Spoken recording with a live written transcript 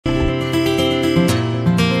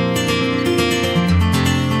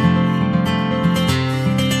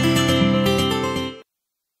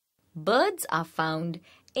are found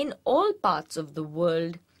in all parts of the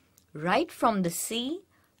world, right from the sea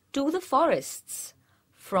to the forests,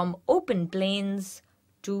 from open plains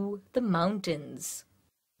to the mountains.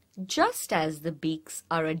 Just as the beaks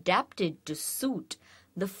are adapted to suit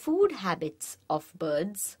the food habits of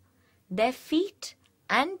birds, their feet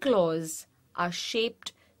and claws are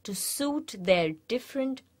shaped to suit their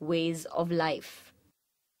different ways of life.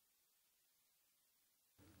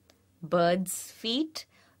 Birds' feet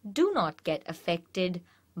do not get affected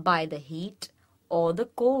by the heat or the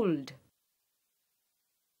cold.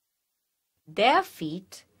 Their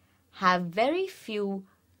feet have very few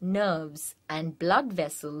nerves and blood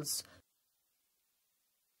vessels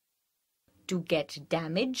to get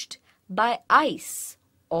damaged by ice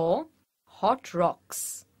or hot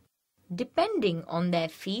rocks. Depending on their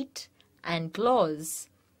feet and claws,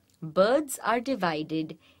 birds are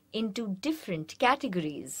divided into different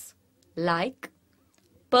categories, like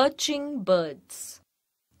perching birds.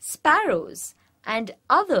 Sparrows and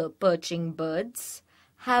other perching birds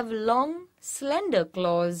have long, slender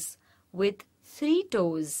claws with 3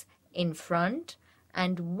 toes in front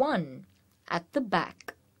and 1 at the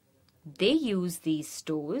back. They use these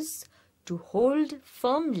toes to hold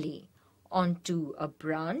firmly onto a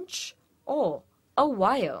branch or a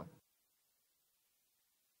wire.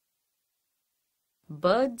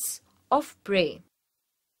 Birds of prey.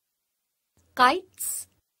 Kites,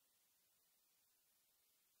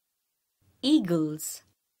 eagles,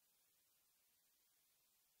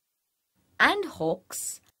 and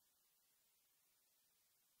hawks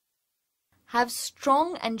have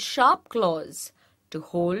strong and sharp claws to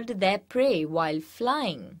hold their prey while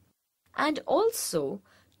flying, and also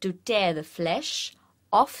to tear the flesh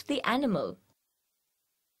off the animal.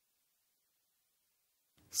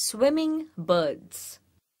 Swimming birds.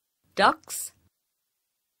 Ducks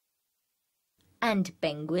and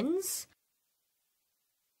penguins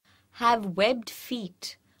have webbed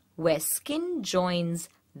feet where skin joins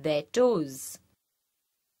their toes.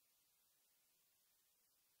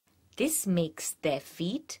 This makes their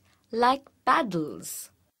feet like paddles.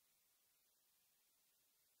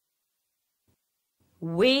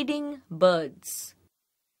 Wading birds.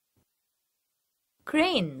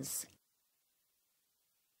 Cranes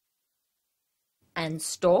and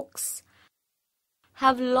storks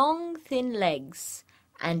have long, thin legs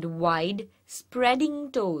and wide,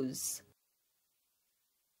 spreading toes.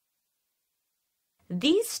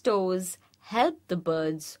 These toes help the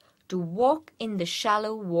birds to walk in the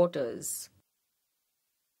shallow waters.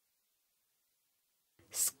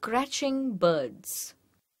 Scratching birds.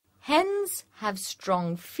 Hens have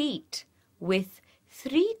strong feet with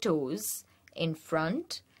 3 toes in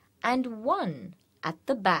front and 1 at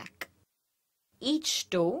the back. Each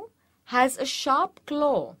toe has a sharp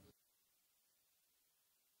claw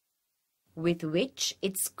with which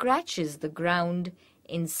it scratches the ground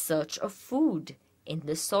in search of food in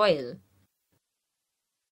the soil.